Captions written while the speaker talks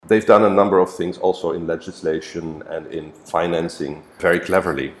they've done a number of things also in legislation and in financing very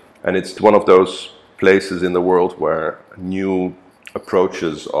cleverly. And it's one of those places in the world where new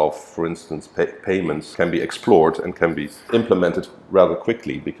approaches of, for instance, payments can be explored and can be implemented rather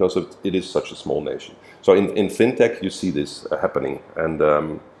quickly because it is such a small nation. So in fintech, you see this happening, and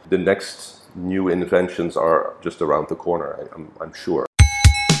the next new inventions are just around the corner, I'm sure.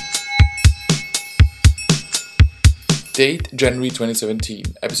 Date January 2017,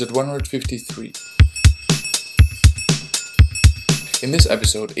 episode 153. In this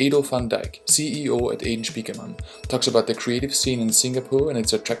episode, Edo van Dijk, CEO at Eden Spiekermann, talks about the creative scene in Singapore and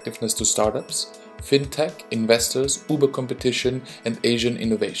its attractiveness to startups, fintech, investors, Uber competition, and Asian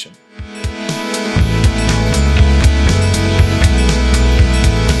innovation.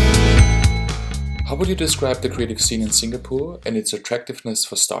 How would you describe the creative scene in Singapore and its attractiveness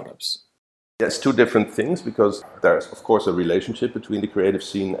for startups? Yeah, it's two different things, because there's of course a relationship between the creative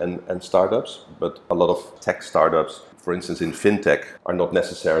scene and startups, but a lot of tech startups, for instance in fintech, are not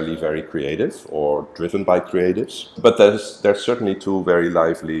necessarily very creative or driven by creatives. But there's certainly two very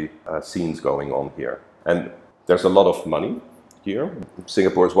lively scenes going on here. And there's a lot of money here.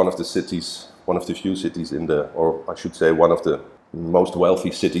 Singapore is one of the few cities or I should say one of the most wealthy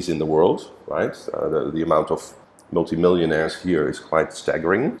cities in the world, right? The amount of multimillionaires here is quite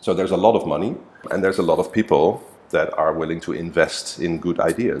staggering. So there's a lot of money, and there's a lot of people that are willing to invest in good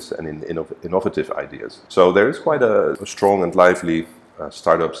ideas and in innovative ideas. So there is quite a strong and lively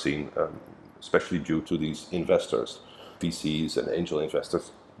startup scene, especially due to these investors, VCs and angel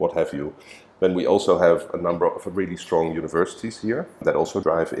investors, what have you. Then we also have a number of really strong universities here that also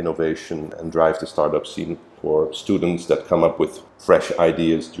drive innovation and drive the startup scene for students that come up with fresh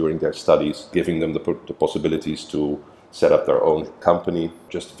ideas during their studies, giving them the possibilities to set up their own company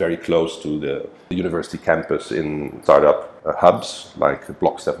just very close to the university campus in startup hubs like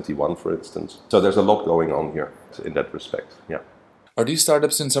Block 71, for instance. So there's a lot going on here in that respect, yeah. Are these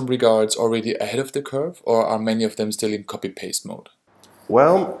startups in some regards already ahead of the curve, or are many of them still in copy-paste mode?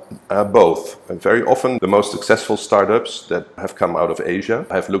 Well, both. And very often the most successful startups that have come out of Asia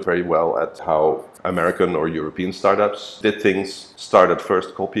have looked very well at how American or European startups did things, started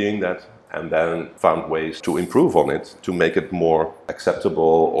first copying that, and then found ways to improve on it to make it more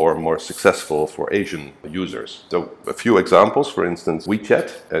acceptable or more successful for Asian users. So a few examples, for instance,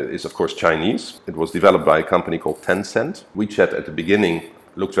 WeChat is of course Chinese. It was developed by a company called Tencent. WeChat at the beginning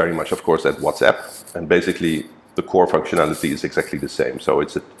looked very much, of course, at WhatsApp, and basically the core functionality is exactly the same. So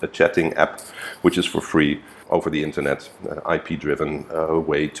it's a chatting app which is for free over the internet, IP-driven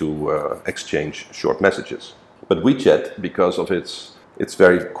way to exchange short messages. But WeChat, because of its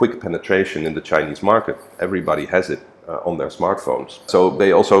very quick penetration in the Chinese market, everybody has it on their smartphones. So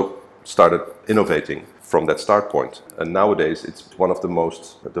they also started innovating from that start point. And nowadays it's one of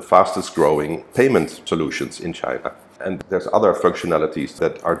the fastest growing payment solutions in China. And there's other functionalities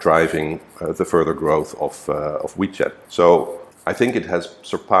that are driving the further growth of WeChat. So I think it has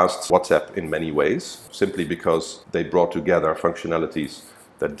surpassed WhatsApp in many ways, simply because they brought together functionalities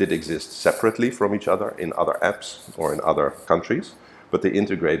that did exist separately from each other in other apps or in other countries, but they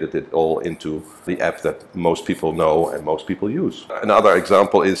integrated it all into the app that most people know and most people use. Another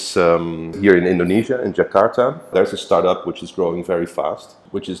example is here in Indonesia, in Jakarta. There's a startup which is growing very fast,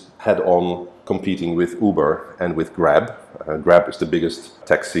 which is head-on competing with Uber and with Grab. Grab is the biggest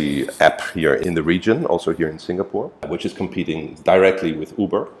taxi app here in the region, also here in Singapore, which is competing directly with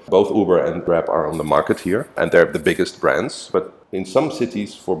Uber. Both Uber and Grab are on the market here, and they're the biggest brands. But in some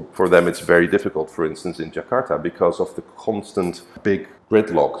cities, for them, it's very difficult, for instance, in Jakarta, because of the constant big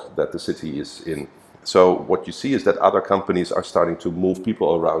gridlock that the city is in. So what you see is that other companies are starting to move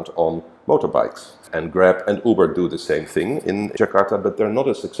people around on motorbikes. And Grab and Uber do the same thing in Jakarta, but they're not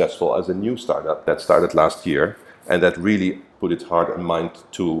as successful as a new startup that started last year and that really put its heart and mind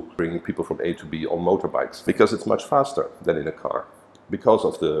to bringing people from A to B on motorbikes, because it's much faster than in a car, because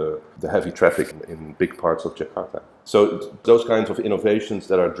of the heavy traffic in big parts of Jakarta. So those kinds of innovations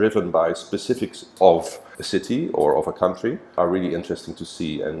that are driven by specifics of a city or of a country are really interesting to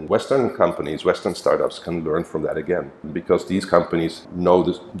see. And Western companies, Western startups can learn from that again, because these companies know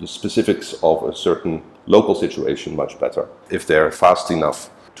the specifics of a certain local situation much better. If they're fast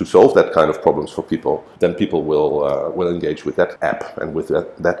enough to solve that kind of problems for people, then people will engage with that app and with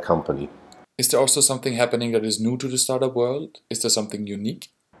that company. Is there also something happening that is new to the startup world? Is there something unique?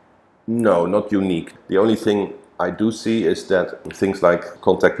 No, not unique. The only thing I do see is that things like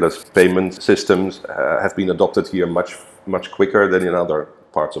contactless payment systems have been adopted here much quicker than in other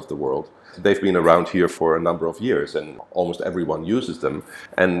parts of the world. They've been around here for a number of years and almost everyone uses them.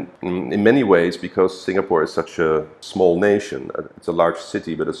 And in many ways, because Singapore is such a small nation, it's a large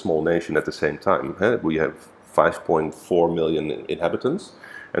city but a small nation at the same time. We have 5.4 million inhabitants,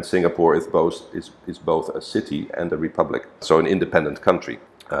 and Singapore is both a city and a republic, so an independent country.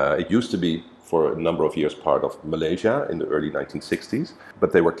 It used to be for a number of years part of Malaysia in the early 1960s,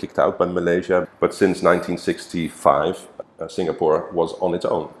 but they were kicked out by Malaysia. But since 1965, Singapore was on its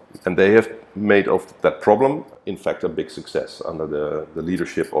own. And they have made of that problem, in fact, a big success under the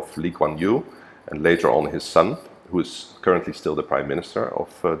leadership of Lee Kuan Yew and later on his son, who is currently still the Prime Minister of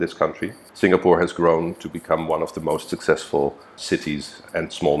this country. Singapore has grown to become one of the most successful cities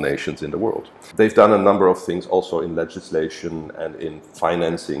and small nations in the world. They've done a number of things also in legislation and in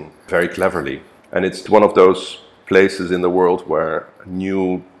financing very cleverly. And it's one of those places in the world where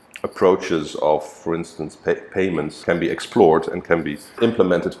new approaches of, for instance, payments can be explored and can be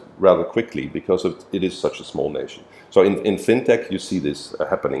implemented rather quickly because it is such a small nation. So in fintech, you see this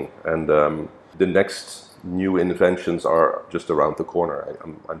happening. And the next new inventions are just around the corner,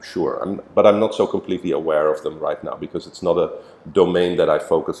 I'm sure. But I'm not so completely aware of them right now because it's not a domain that I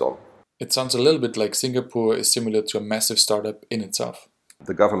focus on. It sounds a little bit like Singapore is similar to a massive startup in itself.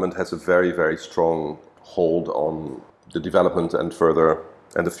 The government has a very, very strong hold on the development and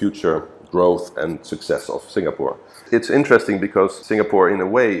the future growth and success of Singapore. It's interesting because Singapore in a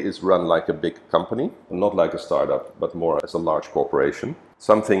way is run like a big company, not like a startup, but more as a large corporation.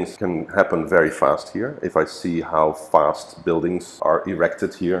 Some things can happen very fast here. If I see how fast buildings are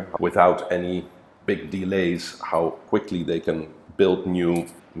erected here without any big delays, how quickly they can build new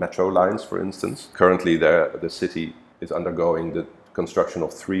metro lines, for instance. Currently the city is undergoing the construction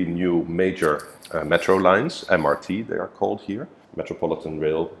of 3 new major metro lines, MRT they are called here, Metropolitan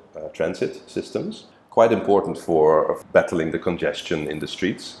Rail Transit systems. Quite important for battling the congestion in the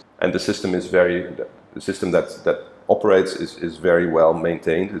streets. And the system that operates is very well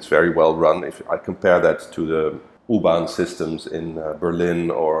maintained, it's very well run. If I compare that to the U-Bahn systems in Berlin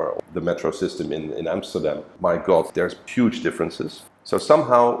or the metro system in Amsterdam, my God, there's huge differences. So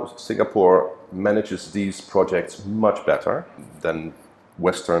somehow Singapore manages these projects much better than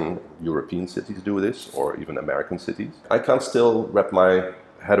Western European cities do this, or even American cities. I can't still wrap my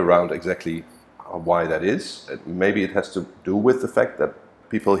head around exactly why that is. Maybe it has to do with the fact that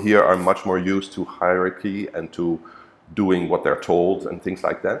people here are much more used to hierarchy and to doing what they're told and things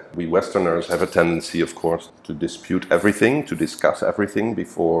like that. We Westerners have a tendency, of course, to dispute everything, to discuss everything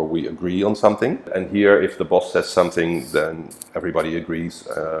before we agree on something. And here, if the boss says something, then everybody agrees,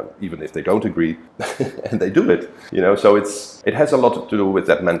 even if they don't agree, and they do it. So it has a lot to do with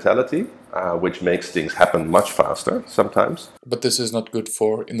that mentality, which makes things happen much faster sometimes. But this is not good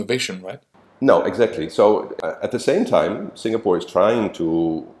for innovation, right? No, exactly. So at the same time, Singapore is trying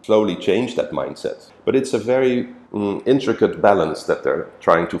to slowly change that mindset. But it's a very intricate balance that they're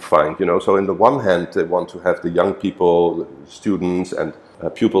trying to find. So on the one hand, they want to have the young people, students and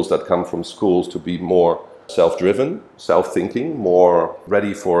pupils that come from schools to be more self-driven, self-thinking, more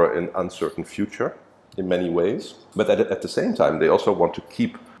ready for an uncertain future in many ways. But at the same time, they also want to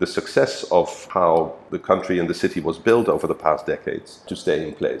keep the success of how the country and the city was built over the past decades to stay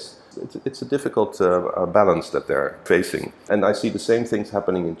in place. It's a difficult balance that they're facing. And I see the same things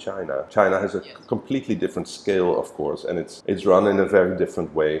happening in China. China has a completely different scale, of course, and it's run in a very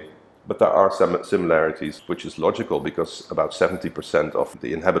different way. But there are some similarities, which is logical because about 70% of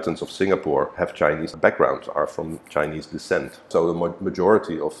the inhabitants of Singapore have Chinese background, are from Chinese descent. So the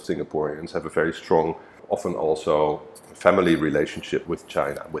majority of Singaporeans have a very strong, often also family relationship with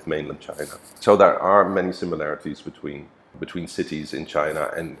China, with mainland China. So there are many similarities between cities in China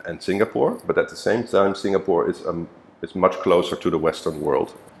and Singapore, but at the same time, Singapore is much closer to the Western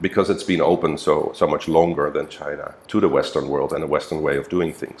world because it's been open so much longer than China to the Western world and a Western way of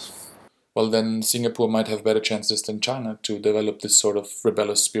doing things. Well, then Singapore might have better chances than China to develop this sort of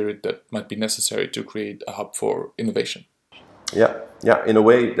rebellious spirit that might be necessary to create a hub for innovation. Yeah, in a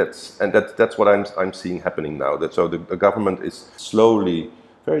way that's what I'm seeing happening now. So the government is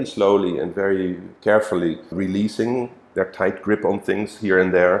very slowly and very carefully releasing their tight grip on things here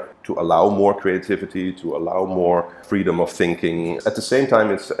and there to allow more creativity, to allow more freedom of thinking. At the same time,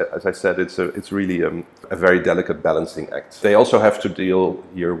 it's, as I said, it's really a very delicate balancing act. They also have to deal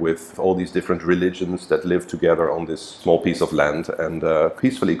here with all these different religions that live together on this small piece of land and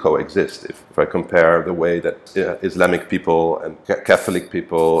peacefully coexist. If I compare the way that Islamic people and Catholic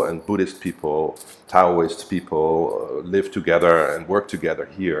people and Buddhist people, Taoist people live together and work together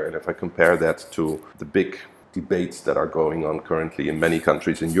here, and if I compare that to the big debates that are going on currently in many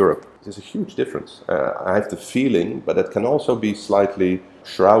countries in Europe, there's a huge difference. I have the feeling, but it can also be slightly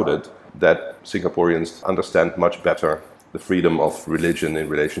shrouded that Singaporeans understand much better the freedom of religion in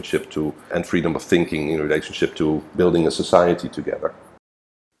relationship to, and freedom of thinking in relationship to building a society together.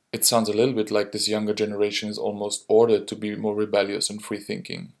 It sounds a little bit like this younger generation is almost ordered to be more rebellious and free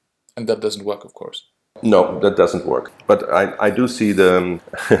thinking. And that doesn't work, of course. No, that doesn't work. But I do see the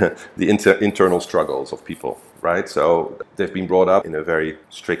internal struggles of people, right? So they've been brought up in a very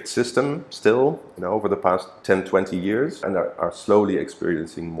strict system still, over the past 10, 20 years, and are slowly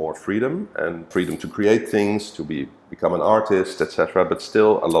experiencing more freedom and freedom to create things, to become an artist, etc. But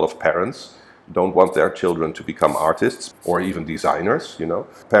still, a lot of parents don't want their children to become artists or even designers,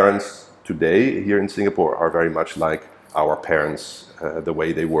 Parents today here in Singapore are very much like our parents, the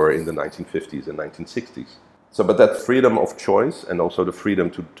way they were in the 1950s and 1960s. So, but that freedom of choice and also the freedom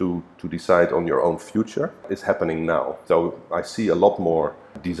to decide on your own future is happening now. So I see a lot more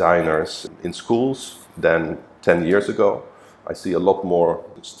designers in schools than 10 years ago. I see a lot more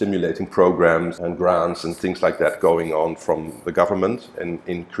stimulating programs and grants and things like that going on from the government and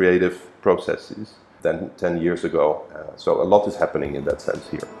in creative processes than 10 years ago. So a lot is happening in that sense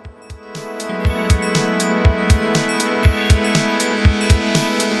here.